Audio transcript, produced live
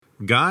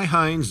Guy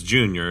Heinz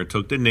Jr.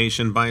 took the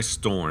nation by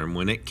storm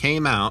when it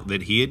came out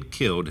that he had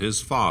killed his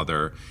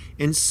father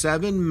and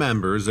 7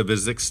 members of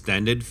his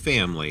extended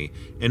family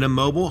in a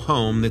mobile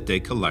home that they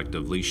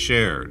collectively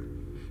shared.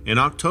 In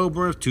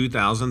October of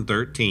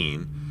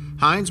 2013,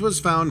 Heinz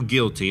was found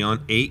guilty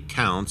on 8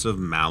 counts of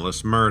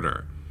malice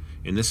murder.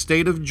 In the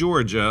state of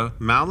Georgia,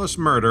 malice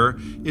murder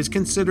is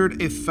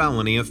considered a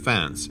felony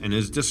offense and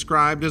is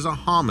described as a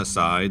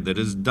homicide that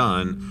is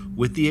done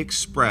with the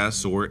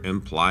express or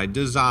implied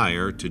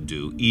desire to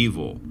do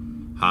evil.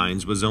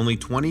 Heinz was only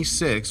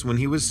 26 when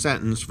he was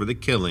sentenced for the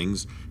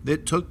killings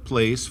that took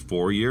place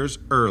 4 years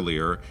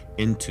earlier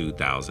in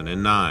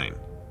 2009.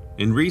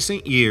 In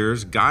recent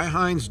years, Guy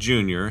Heinz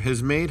Jr.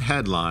 has made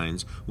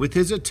headlines with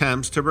his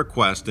attempts to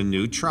request a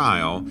new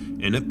trial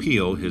and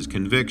appeal his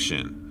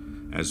conviction,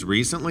 as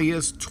recently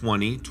as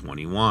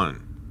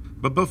 2021.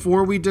 But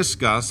before we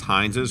discuss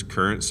Heinz's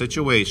current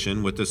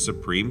situation with the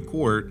Supreme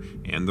Court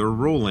and their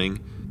ruling,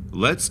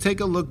 let's take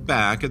a look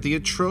back at the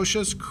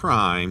atrocious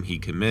crime he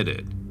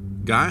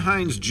committed. Guy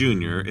Heinz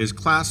Jr. is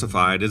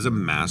classified as a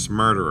mass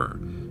murderer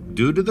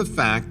due to the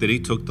fact that he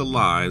took the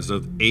lives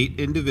of 8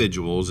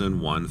 individuals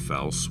in one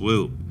fell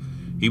swoop.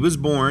 He was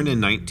born in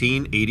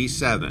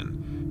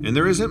 1987, and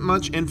there isn't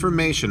much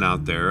information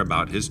out there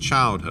about his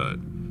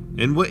childhood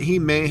and what he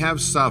may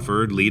have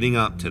suffered leading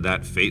up to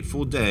that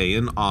fateful day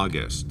in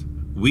August.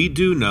 We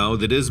do know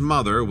that his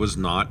mother was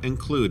not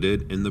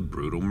included in the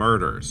brutal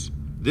murders.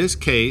 This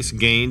case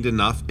gained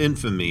enough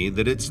infamy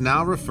that it's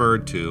now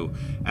referred to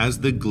as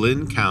the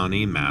Glynn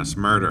County mass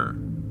murder.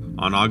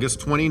 On August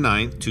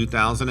 29,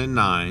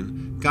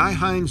 2009, Guy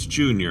Heinz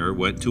Jr.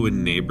 went to a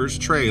neighbor's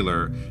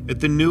trailer at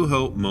the New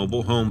Hope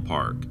Mobile Home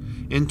Park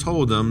and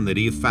told him that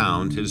he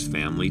found his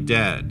family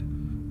dead.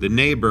 The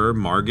neighbor,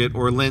 Margaret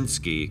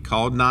Orlinsky,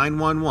 called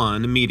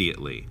 911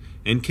 immediately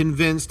and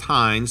convinced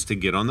Heinz to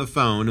get on the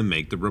phone and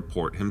make the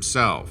report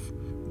himself.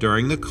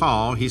 During the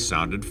call, he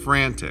sounded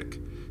frantic,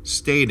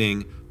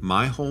 stating,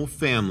 "My whole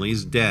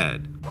family's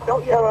dead."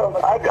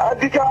 I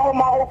just got home,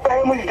 my whole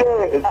family's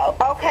dead.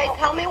 Okay,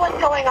 tell me what's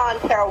going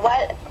on, sir.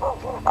 What?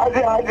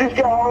 I just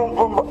got home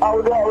from, I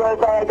was out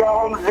last night, I got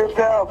home just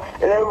now,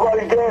 and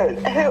everybody's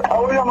dead. I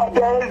was my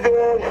dad's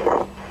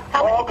dead.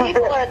 How many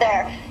people are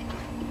there?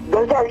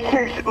 There's like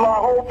 6, my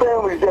whole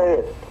family's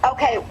dead.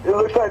 Okay. It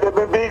looks like they've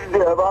been beaten to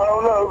death. I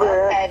don't know,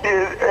 man. Okay.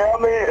 I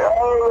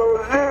don't know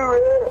what to do,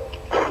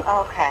 man.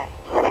 Okay.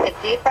 Take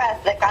a deep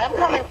breath. Vic, I'm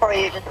coming for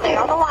you. Just stay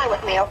on the line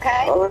with me,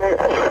 okay? Okay.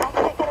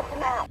 Okay, get up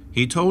now.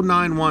 He told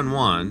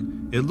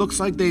 911, "It looks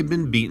like they've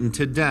been beaten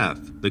to death."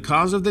 The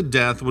cause of the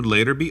death would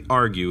later be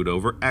argued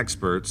over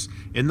experts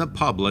and the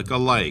public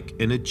alike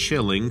in a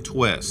chilling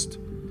twist.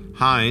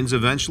 Heinz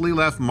eventually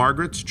left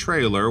Margaret's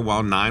trailer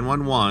while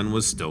 911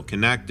 was still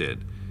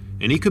connected,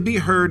 and he could be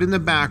heard in the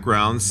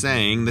background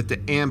saying that the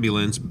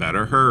ambulance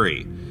better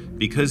hurry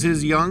because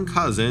his young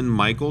cousin,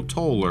 Michael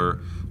Toller,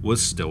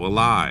 was still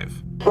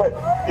alive. But,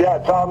 yeah,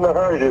 tell him to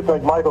hurry. They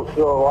think Michael's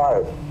still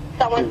alive.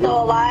 Someone's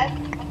still alive?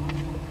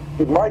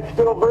 Is Mike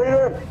still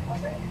breathing?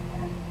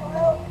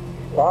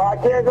 I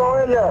can't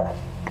go in there.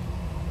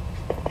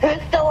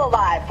 Who's still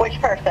alive? Which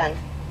person?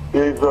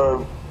 He's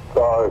a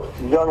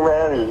young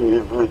man.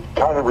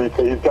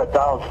 He's got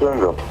Down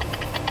syndrome.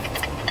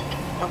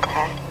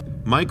 Okay.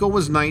 Michael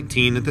was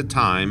 19 at the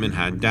time and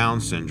had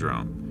Down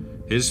syndrome.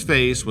 His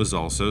face was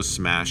also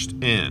smashed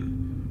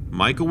in.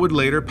 Michael would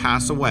later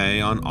pass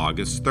away on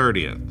August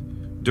 30th.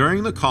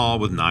 During the call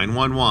with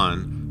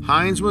 911,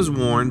 Heinz was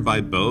warned by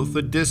both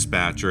the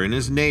dispatcher and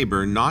his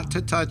neighbor not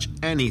to touch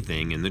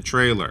anything in the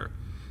trailer,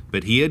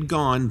 but he had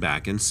gone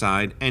back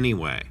inside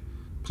anyway.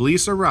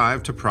 Police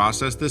arrived to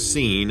process the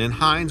scene, and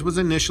Heinz was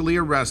initially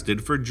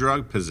arrested for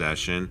drug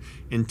possession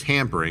and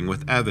tampering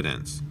with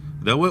evidence,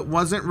 though it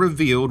wasn't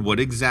revealed what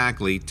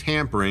exactly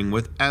tampering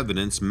with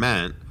evidence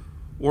meant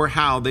or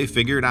how they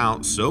figured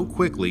out so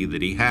quickly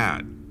that he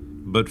had.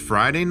 But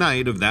Friday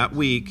night of that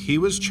week, he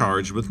was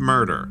charged with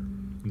murder.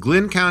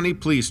 Glynn County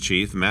Police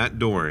Chief Matt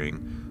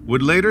Doring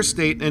would later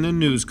state in a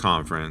news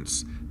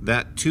conference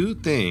that 2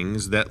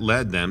 things that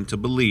led them to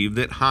believe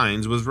that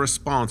Heinz was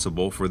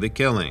responsible for the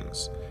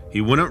killings.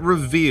 He wouldn't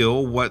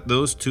reveal what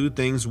those 2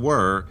 things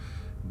were,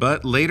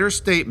 but later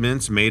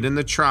statements made in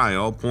the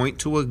trial point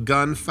to a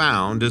gun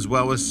found as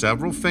well as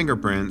several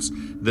fingerprints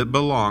that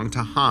belonged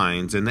to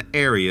Heinz in the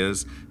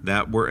areas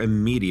that were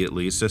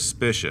immediately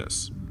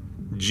suspicious.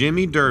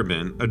 Jimmy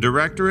Durbin, a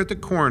director at the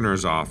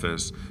coroner's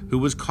office who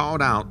was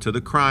called out to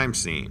the crime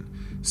scene,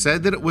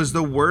 said that it was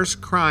the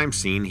worst crime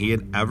scene he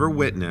had ever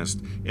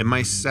witnessed in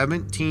my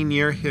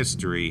 17-year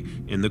history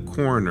in the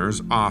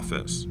coroner's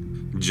office.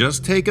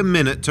 Just take a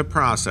minute to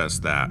process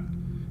that.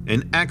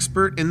 An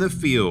expert in the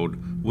field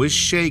was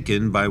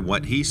shaken by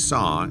what he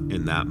saw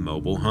in that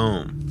mobile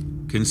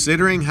home.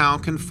 Considering how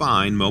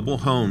confined mobile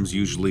homes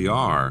usually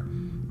are,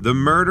 the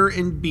murder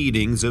and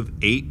beatings of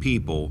 8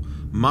 people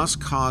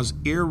must cause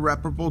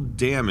irreparable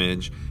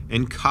damage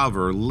and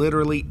cover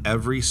literally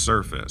every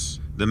surface.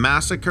 The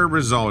massacre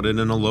resulted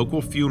in a local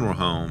funeral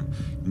home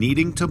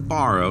needing to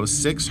borrow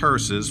 6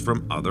 hearses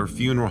from other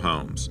funeral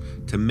homes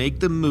to make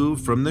the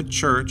move from the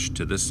church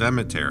to the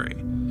cemetery.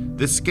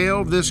 The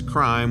scale of this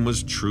crime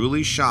was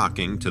truly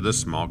shocking to the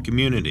small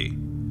community.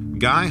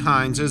 Guy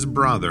Heinz's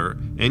brother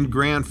and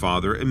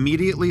grandfather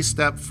immediately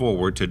stepped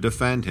forward to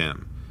defend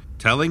him,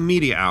 telling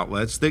media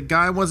outlets that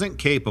Guy wasn't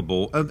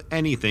capable of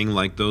anything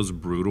like those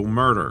brutal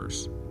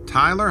murders.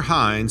 Tyler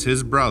Heinz,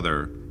 his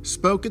brother,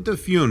 spoke at the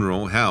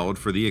funeral held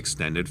for the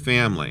extended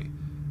family.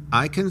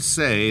 "I can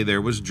say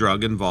there was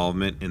drug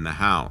involvement in the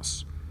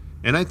house,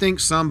 and I think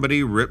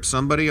somebody ripped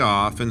somebody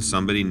off and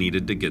somebody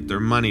needed to get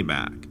their money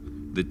back,"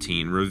 the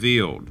teen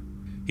revealed.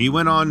 He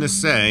went on to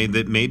say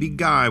that maybe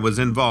Guy was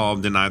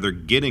involved in either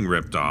getting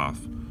ripped off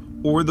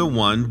or the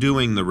one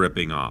doing the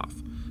ripping off,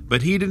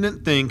 but he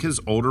didn't think his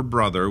older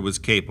brother was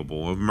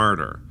capable of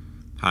murder.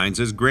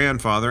 Heinz's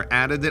grandfather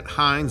added that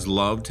Heinz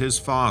loved his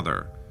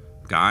father,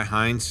 Guy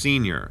Heinz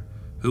Sr.,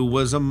 who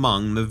was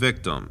among the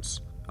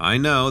victims. "I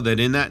know that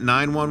in that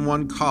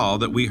 911 call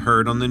that we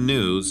heard on the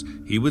news,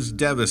 he was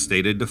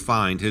devastated to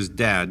find his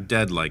dad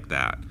dead like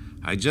that.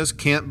 I just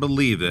can't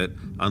believe it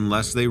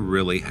unless they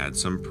really had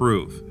some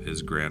proof,"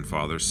 his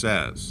grandfather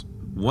says.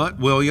 What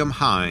William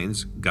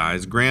Heinz,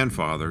 Guy's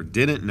grandfather,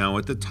 didn't know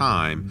at the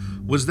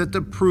time was that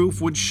the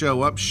proof would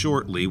show up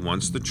shortly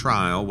once the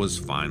trial was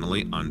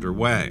finally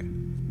underway.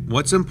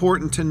 What's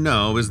important to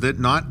know is that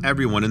not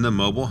everyone in the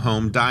mobile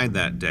home died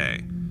that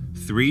day.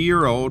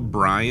 3-year-old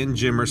Brian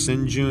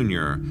Jimerson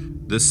Jr.,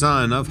 the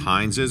son of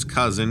Heinz's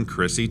cousin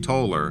Chrissy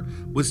Toller,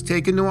 was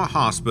taken to a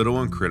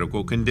hospital in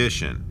critical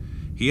condition.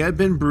 He had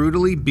been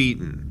brutally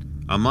beaten.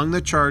 Among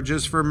the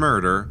charges for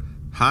murder,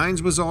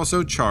 Heinz was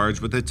also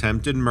charged with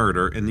attempted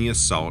murder in the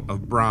assault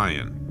of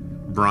Brian.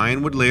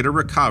 Brian would later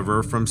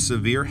recover from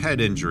severe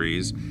head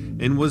injuries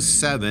and was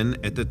 7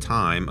 at the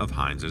time of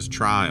Heinz's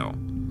trial.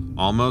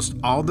 Almost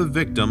all the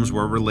victims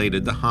were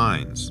related to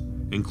Heinz,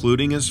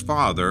 including his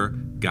father,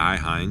 Guy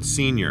Heinz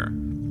Sr.,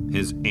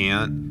 his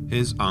aunt,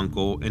 his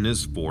uncle, and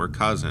his 4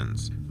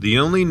 cousins. The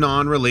only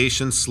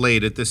non-relation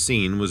Slade at the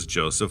scene was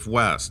Joseph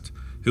West,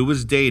 who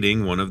was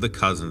dating one of the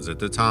cousins at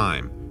the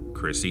time,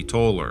 Chrissy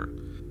Toller.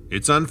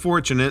 It's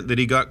unfortunate that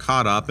he got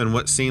caught up in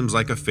what seems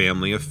like a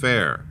family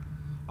affair.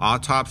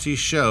 Autopsies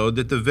showed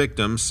that the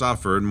victims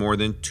suffered more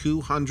than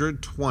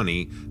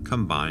 220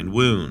 combined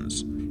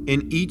wounds,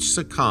 and each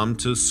succumbed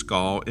to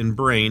skull and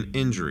brain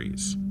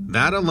injuries.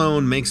 That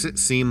alone makes it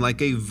seem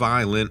like a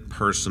violent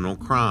personal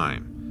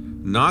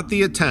crime, not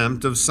the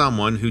attempt of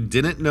someone who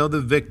didn't know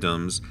the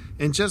victims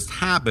and just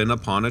happened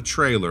upon a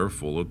trailer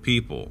full of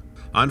people.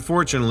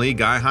 Unfortunately,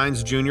 Guy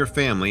Heinz Jr.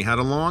 family had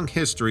a long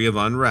history of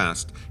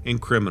unrest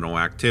and criminal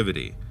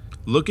activity.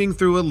 Looking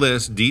through a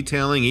list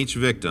detailing each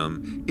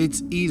victim,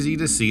 it's easy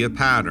to see a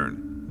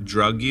pattern: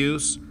 drug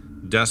use,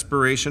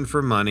 desperation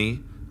for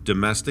money,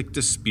 domestic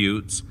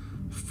disputes,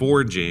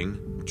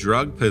 forging,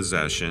 drug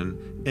possession,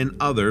 and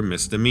other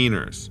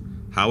misdemeanors.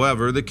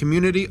 However, the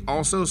community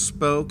also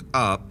spoke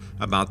up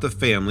about the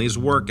family's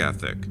work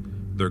ethic,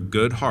 their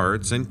good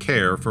hearts, and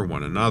care for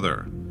one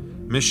another.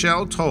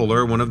 Michelle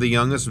Toller, one of the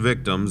youngest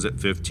victims at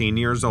 15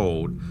 years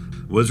old,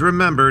 was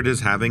remembered as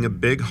having a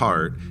big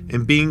heart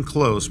and being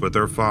close with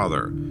her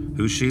father,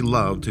 who she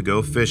loved to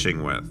go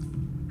fishing with.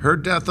 Her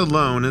death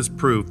alone is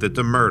proof that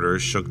the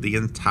murders shook the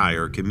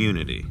entire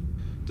community.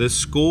 The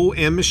school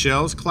and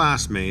Michelle's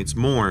classmates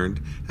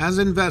mourned as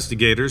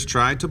investigators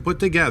tried to put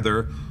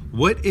together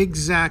what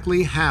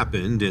exactly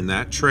happened in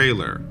that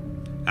trailer.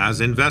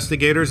 As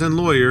investigators and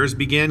lawyers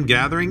began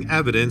gathering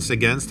evidence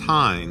against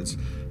Heinz,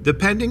 the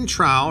pending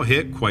trial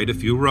hit quite a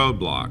few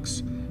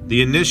roadblocks.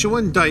 The initial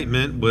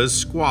indictment was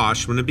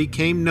squashed when it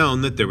became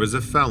known that there was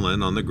a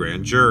felon on the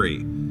grand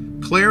jury.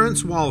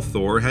 Clarence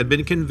Walthor had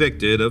been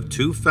convicted of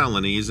 2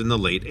 felonies in the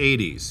late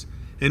 80s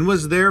and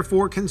was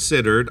therefore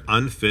considered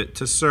unfit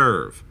to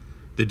serve.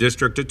 The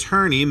district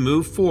attorney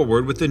moved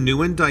forward with a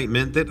new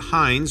indictment that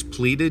Heinz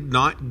pleaded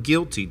not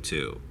guilty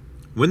to.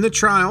 When the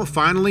trial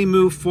finally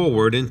moved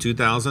forward in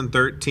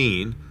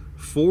 2013,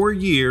 4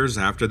 years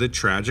after the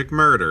tragic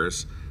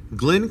murders,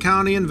 Glynn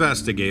County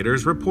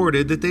investigators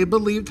reported that they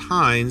believed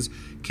Heinz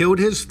killed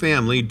his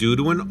family due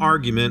to an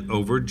argument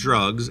over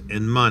drugs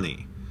and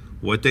money.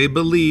 What they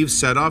believed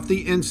set off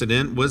the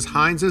incident was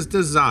Heinz's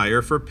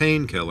desire for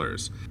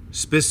painkillers,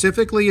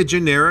 specifically a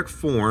generic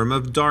form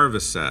of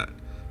Darvocet.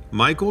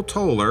 Michael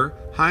Toller,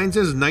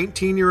 Heinz's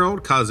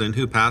 19-year-old cousin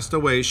who passed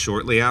away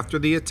shortly after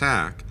the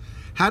attack,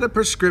 had a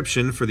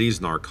prescription for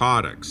these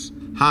narcotics.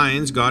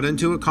 Heinz got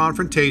into a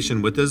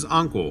confrontation with his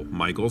uncle,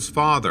 Michael's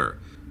father,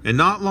 and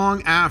not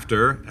long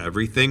after,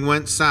 everything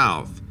went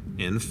south,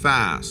 and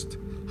fast.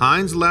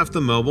 Heinz left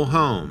the mobile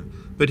home,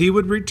 but he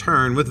would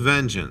return with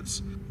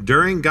vengeance.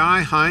 During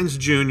Guy Heinz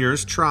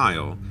Jr.'s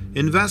trial,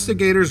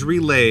 investigators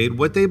relayed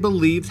what they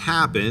believed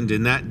happened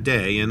in that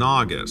day in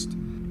August.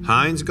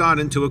 Heinz got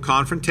into a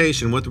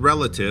confrontation with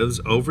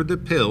relatives over the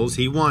pills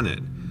he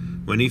wanted.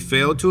 When he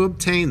failed to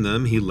obtain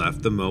them, he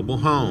left the mobile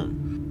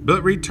home,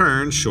 but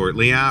returned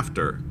shortly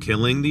after,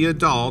 killing the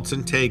adults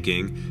and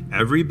taking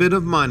every bit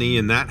of money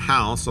in that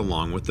house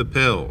along with the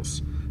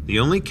pills. The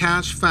only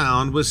cash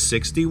found was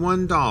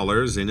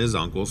 $61 in his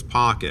uncle's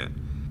pocket.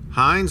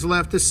 Heinz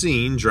left the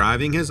scene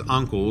driving his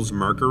uncle's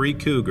Mercury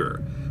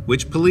Cougar,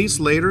 which police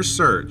later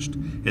searched,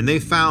 and they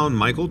found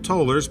Michael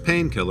Toller's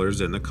painkillers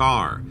in the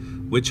car,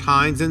 which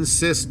Heinz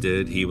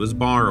insisted he was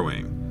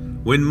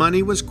borrowing. When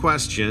money was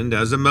questioned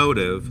as a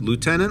motive,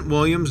 Lieutenant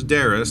Williams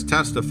Darris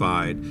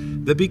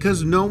testified that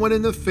because no one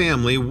in the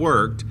family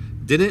worked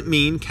didn't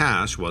mean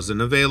cash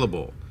wasn't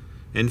available.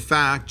 In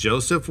fact,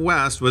 Joseph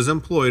West was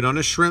employed on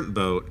a shrimp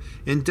boat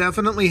and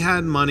definitely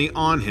had money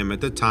on him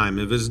at the time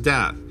of his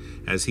death,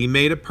 as he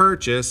made a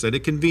purchase at a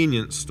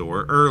convenience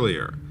store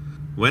earlier.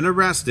 When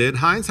arrested,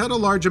 Heinz had a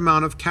large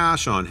amount of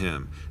cash on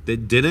him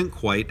that didn't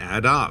quite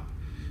add up.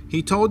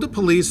 He told the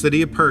police that he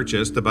had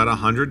purchased about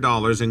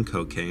 $100 in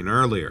cocaine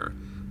earlier,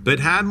 but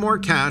had more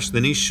cash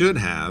than he should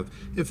have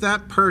if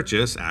that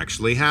purchase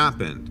actually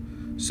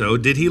happened. So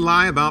did he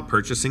lie about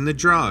purchasing the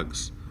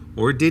drugs?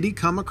 Or did he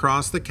come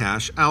across the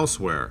cash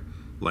elsewhere,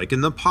 like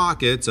in the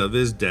pockets of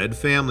his dead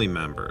family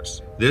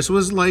members? This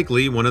was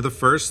likely one of the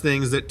first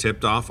things that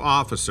tipped off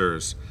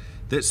officers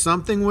that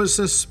something was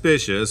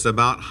suspicious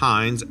about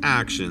Heinz's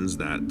actions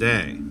that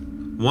day.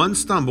 One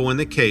stumble in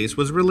the case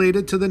was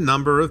related to the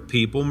number of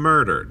people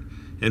murdered,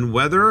 and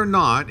whether or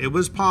not it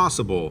was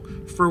possible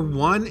for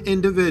one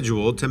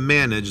individual to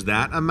manage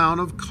that amount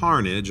of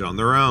carnage on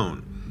their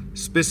own,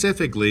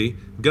 specifically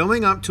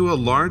going up to a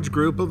large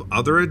group of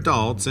other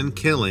adults and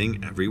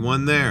killing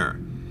everyone there.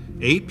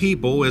 8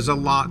 people is a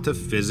lot to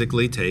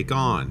physically take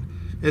on,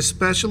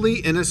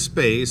 especially in a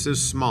space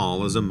as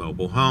small as a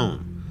mobile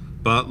home.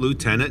 But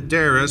Lieutenant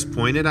Darris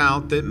pointed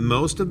out that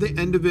most of the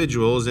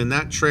individuals in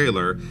that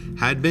trailer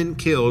had been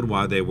killed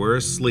while they were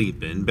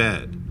asleep in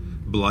bed,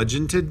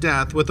 bludgeoned to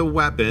death with a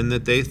weapon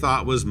that they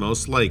thought was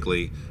most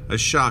likely a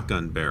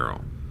shotgun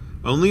barrel.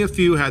 Only a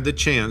few had the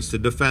chance to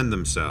defend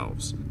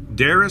themselves.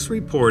 Darris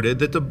reported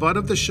that the butt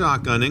of the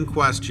shotgun in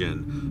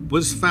question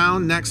was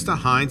found next to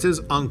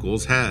Heinz's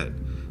uncle's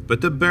head,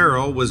 but the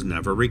barrel was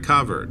never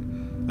recovered.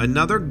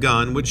 Another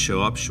gun would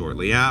show up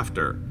shortly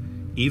after,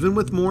 even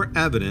with more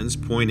evidence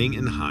pointing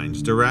in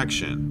Heinz's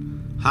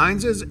direction.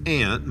 Heinz's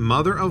aunt,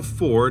 mother of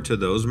 4 to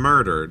those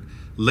murdered,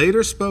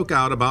 later spoke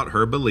out about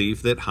her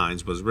belief that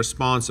Heinz was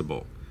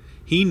responsible.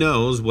 He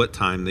knows what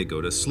time they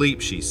go to sleep,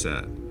 she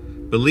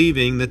said,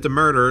 believing that the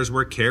murders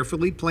were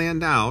carefully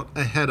planned out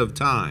ahead of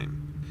time.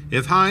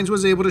 If Heinz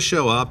was able to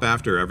show up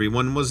after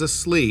everyone was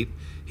asleep,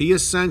 he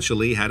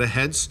essentially had a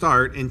head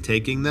start in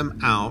taking them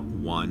out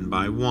one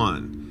by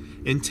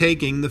one, and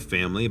taking the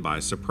family by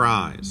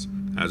surprise.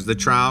 As the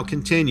trial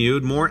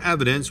continued, more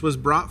evidence was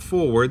brought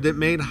forward that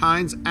made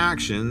Heinz's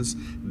actions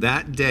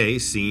that day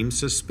seem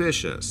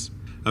suspicious.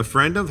 A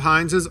friend of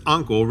Heinz's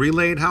uncle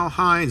relayed how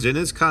Heinz and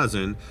his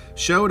cousin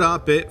showed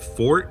up at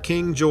Fort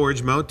King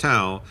George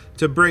Motel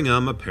to bring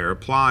him a pair of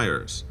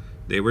pliers.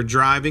 They were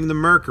driving the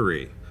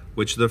Mercury,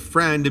 which the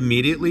friend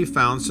immediately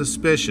found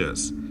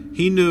suspicious.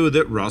 He knew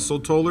that Russell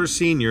Toller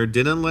Sr.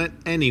 didn't let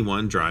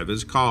anyone drive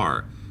his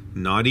car,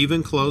 not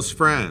even close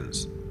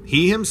friends.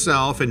 He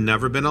himself had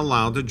never been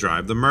allowed to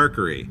drive the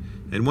Mercury,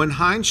 and when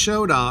Heinz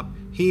showed up,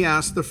 he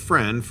asked the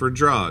friend for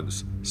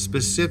drugs,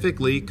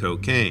 specifically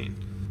cocaine.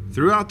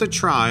 Throughout the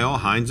trial,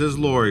 Heinz's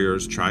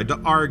lawyers tried to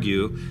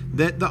argue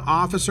that the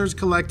officers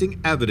collecting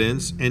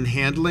evidence and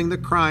handling the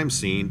crime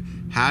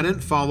scene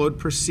hadn't followed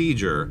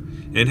procedure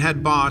and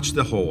had botched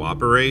the whole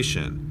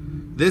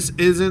operation. This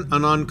isn't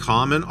an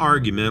uncommon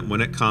argument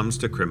when it comes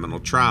to criminal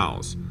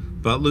trials,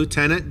 but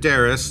Lieutenant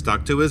Darris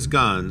stuck to his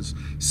guns,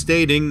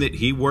 stating that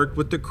he worked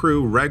with the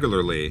crew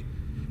regularly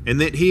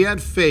and that he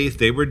had faith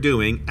they were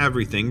doing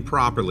everything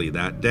properly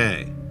that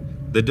day.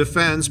 The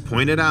defense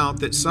pointed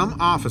out that some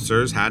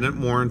officers hadn't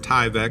worn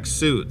Tyvek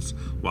suits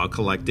while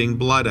collecting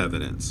blood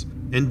evidence,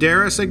 and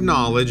Darris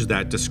acknowledged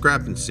that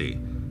discrepancy,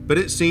 but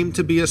it seemed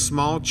to be a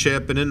small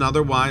chip in an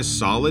otherwise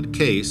solid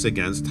case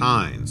against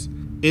Heinz.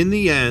 In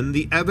the end,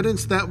 the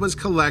evidence that was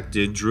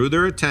collected drew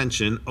their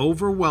attention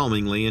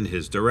overwhelmingly in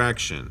his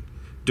direction.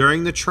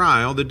 During the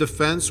trial, the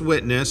defense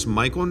witness,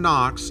 Michael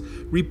Knox,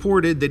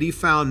 reported that he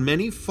found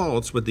many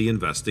faults with the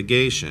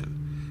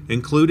investigation,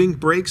 including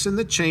breaks in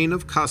the chain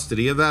of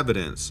custody of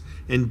evidence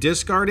and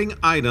discarding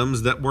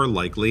items that were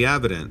likely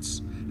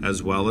evidence,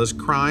 as well as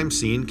crime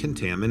scene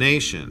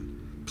contamination.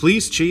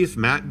 Police Chief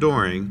Matt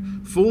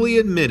Doring fully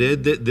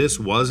admitted that this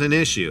was an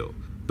issue,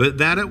 but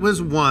that it was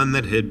one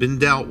that had been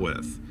dealt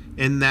with,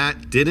 and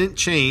that didn't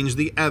change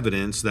the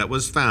evidence that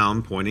was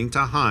found pointing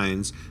to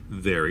Heinz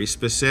very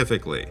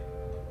specifically.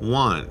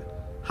 1.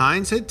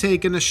 Heinz had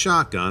taken a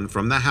shotgun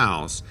from the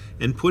house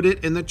and put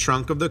it in the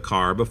trunk of the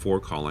car before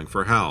calling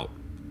for help.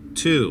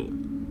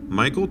 2.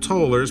 Michael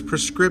Toller's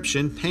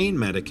prescription pain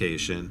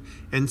medication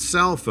and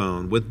cell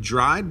phone with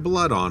dried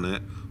blood on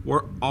it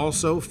were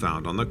also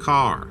found on the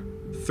car.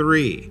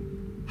 3.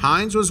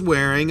 Heinz was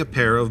wearing a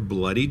pair of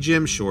bloody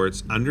gym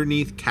shorts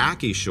underneath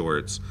khaki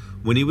shorts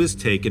when he was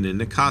taken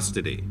into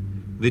custody.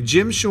 The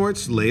gym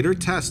shorts later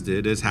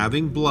tested as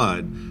having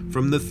blood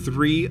from the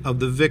 3 of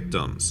the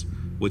victims,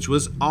 which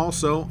was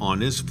also on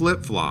his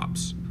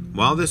flip-flops.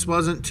 While this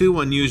wasn't too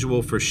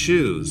unusual for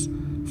shoes,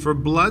 For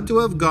blood to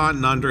have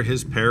gotten under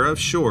his pair of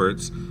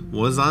shorts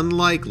was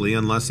unlikely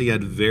unless he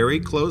had very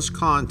close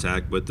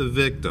contact with the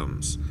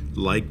victims,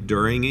 like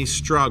during a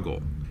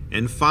struggle.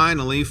 And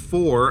finally,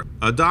 4,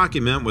 a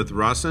document with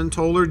Russ and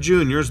Toller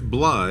Jr.'s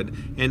blood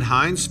and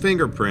Heinz'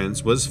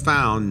 fingerprints was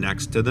found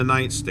next to the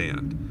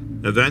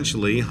nightstand.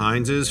 Eventually,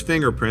 Heinz's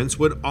fingerprints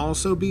would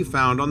also be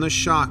found on the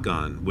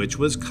shotgun, which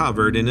was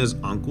covered in his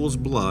uncle's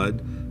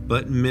blood,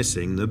 but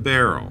missing the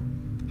barrel.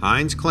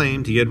 Heinz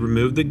claimed he had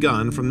removed the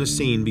gun from the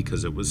scene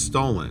because it was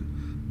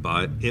stolen,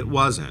 but it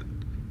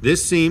wasn't.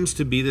 This seems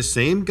to be the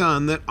same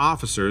gun that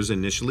officers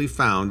initially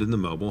found in the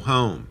mobile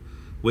home,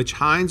 which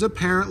Heinz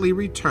apparently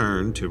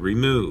returned to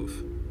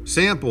remove.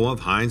 Sample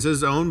of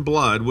Heinz's own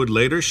blood would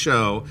later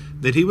show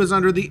that he was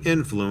under the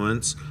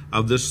influence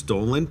of the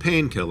stolen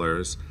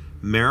painkillers,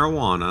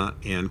 marijuana,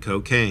 and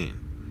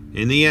cocaine.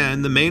 In the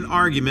end, the main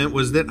argument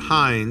was that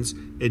Heinz,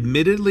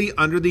 admittedly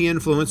under the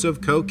influence of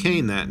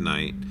cocaine that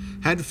night,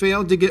 had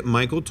failed to get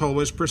Michael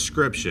Toller's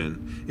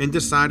prescription and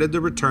decided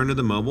to return to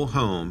the mobile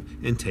home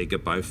and take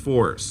it by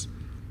force.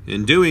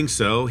 In doing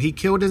so, he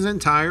killed his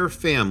entire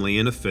family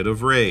in a fit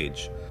of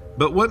rage.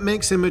 But what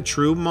makes him a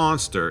true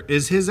monster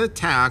is his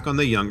attack on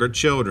the younger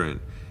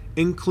children,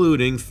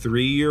 including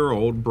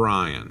 3-year-old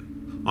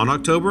Brian. On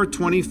October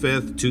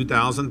 25,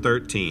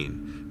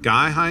 2013,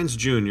 Guy Heinz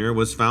Jr.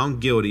 was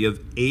found guilty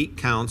of 8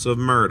 counts of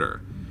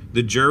murder.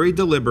 The jury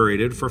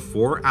deliberated for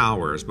 4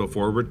 hours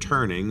before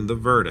returning the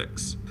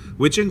verdicts,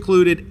 which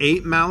included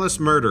 8 malice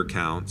murder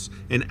counts,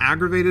 an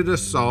aggravated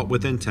assault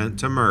with intent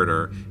to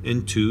murder,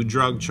 and 2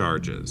 drug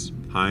charges.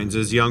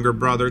 Heinz's younger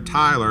brother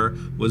Tyler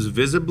was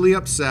visibly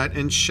upset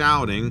and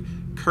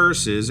shouting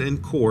curses in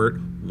court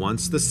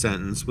once the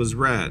sentence was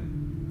read.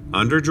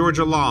 Under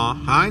Georgia law,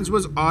 Heinz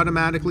was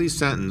automatically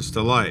sentenced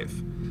to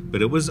life,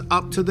 but it was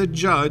up to the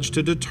judge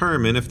to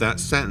determine if that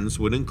sentence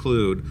would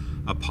include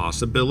a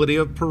possibility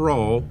of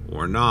parole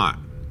or not.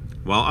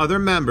 While other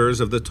members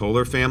of the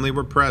Toller family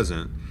were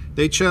present,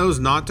 they chose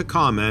not to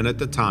comment at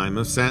the time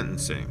of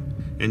sentencing.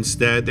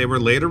 Instead, they were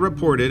later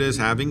reported as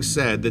having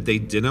said that they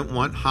didn't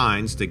want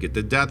Heinz to get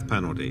the death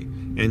penalty,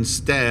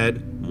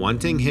 instead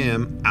wanting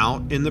him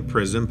out in the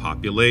prison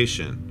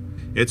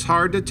population. It's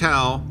hard to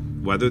tell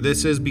whether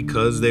this is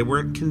because they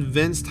weren't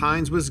convinced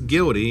Heinz was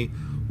guilty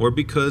or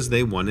because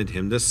they wanted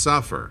him to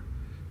suffer.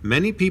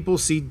 Many people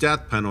see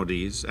death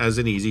penalties as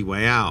an easy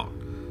way out,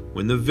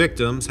 when the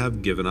victims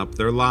have given up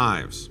their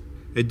lives.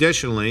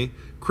 Additionally,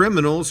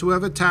 criminals who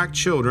have attacked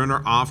children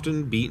are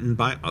often beaten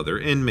by other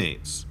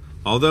inmates.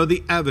 Although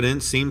the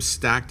evidence seems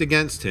stacked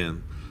against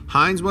him,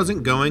 Heinz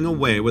wasn't going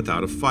away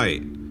without a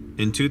fight.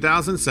 In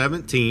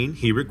 2017,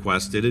 he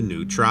requested a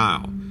new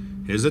trial,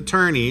 his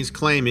attorneys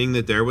claiming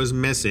that there was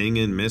missing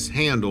and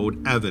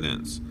mishandled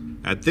evidence.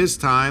 At this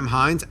time,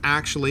 Heinz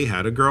actually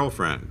had a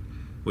girlfriend,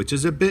 which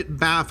is a bit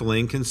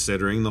baffling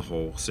considering the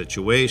whole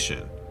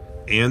situation,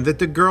 and that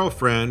the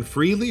girlfriend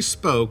freely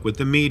spoke with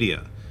the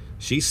media.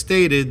 She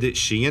stated that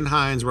she and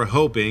Heinz were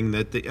hoping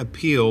that the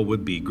appeal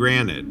would be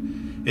granted,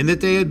 and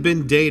that they had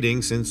been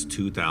dating since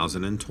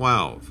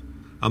 2012.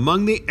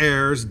 Among the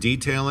errors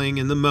detailing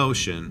in the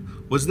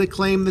motion was the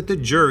claim that the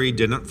jury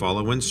didn't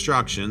follow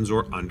instructions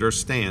or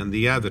understand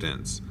the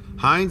evidence.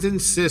 Heinz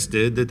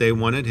insisted that they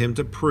wanted him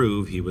to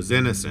prove he was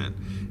innocent,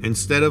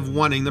 instead of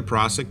wanting the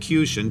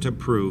prosecution to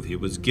prove he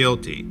was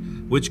guilty,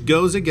 which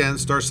goes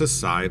against our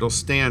societal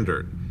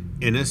standard,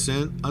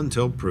 innocent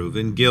until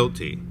proven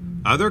guilty.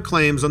 Other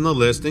claims on the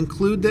list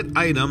include that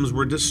items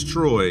were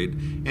destroyed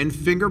and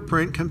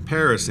fingerprint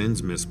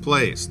comparisons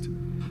misplaced.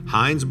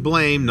 Heinz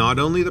blamed not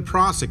only the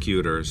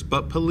prosecutors,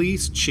 but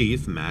Police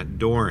Chief Matt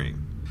Doring.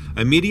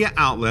 A media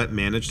outlet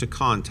managed to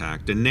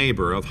contact a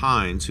neighbor of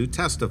Heinz who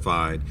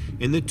testified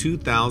in the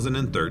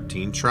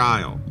 2013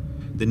 trial.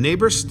 The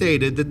neighbor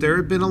stated that there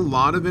had been a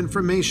lot of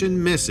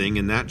information missing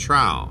in that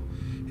trial,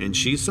 and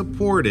she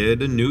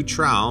supported a new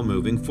trial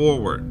moving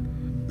forward.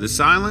 The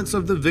silence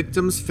of the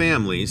victims'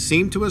 families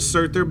seemed to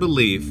assert their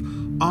belief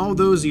all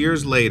those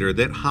years later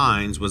that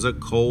Heinz was a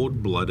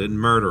cold-blooded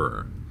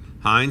murderer.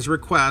 Heinz's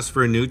request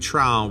for a new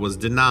trial was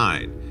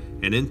denied,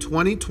 and in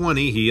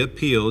 2020 he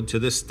appealed to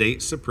the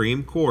state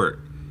Supreme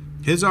Court.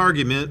 His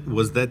argument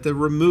was that the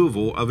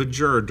removal of a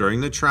juror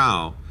during the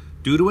trial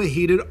due to a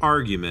heated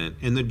argument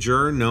and the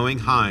juror knowing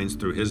Heinz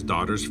through his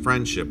daughter's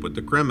friendship with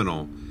the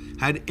criminal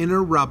had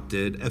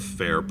interrupted a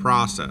fair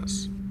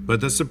process. But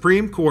the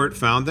Supreme Court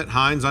found that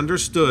Heinz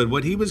understood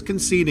what he was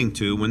conceding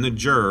to when the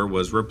juror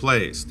was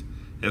replaced.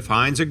 If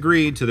Heinz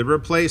agreed to the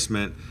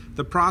replacement,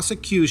 the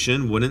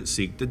prosecution wouldn't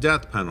seek the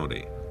death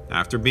penalty.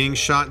 After being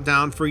shot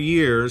down for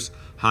years,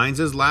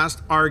 Heinz's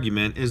last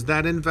argument is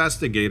that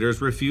investigators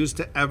refused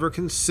to ever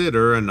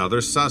consider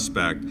another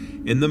suspect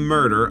in the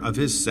murder of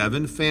his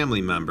 7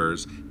 family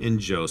members in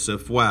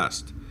Joseph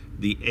West,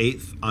 the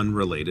 8th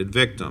unrelated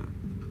victim.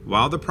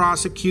 While the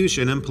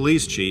prosecution and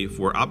police chief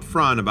were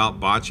upfront about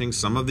botching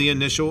some of the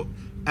initial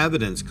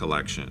evidence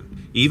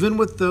collection, even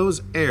with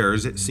those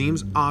errors, it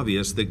seems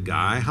obvious that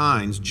Guy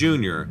Heinz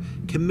Jr.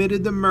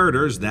 committed the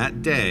murders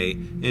that day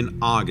in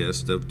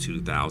August of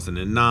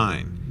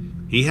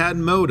 2009. He had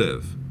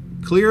motive,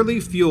 clearly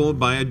fueled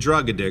by a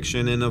drug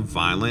addiction and a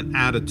violent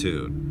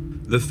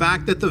attitude. The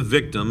fact that the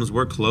victims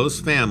were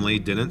close family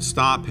didn't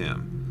stop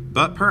him,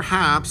 but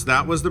perhaps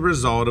that was the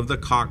result of the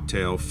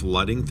cocktail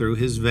flooding through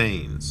his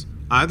veins.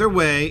 Either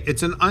way,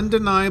 it's an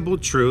undeniable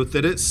truth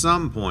that at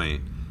some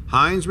point,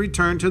 Heinz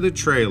returned to the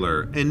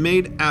trailer and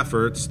made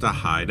efforts to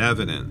hide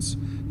evidence,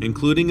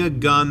 including a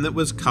gun that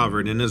was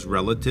covered in his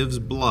relative's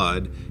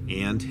blood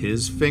and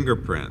his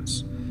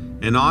fingerprints.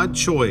 An odd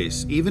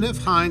choice, even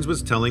if Heinz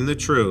was telling the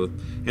truth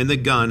and the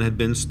gun had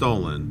been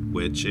stolen,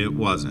 which it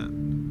wasn't.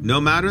 No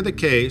matter the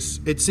case,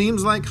 it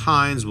seems like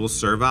Heinz will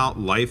serve out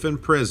life in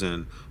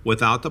prison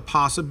without the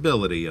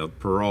possibility of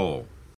parole.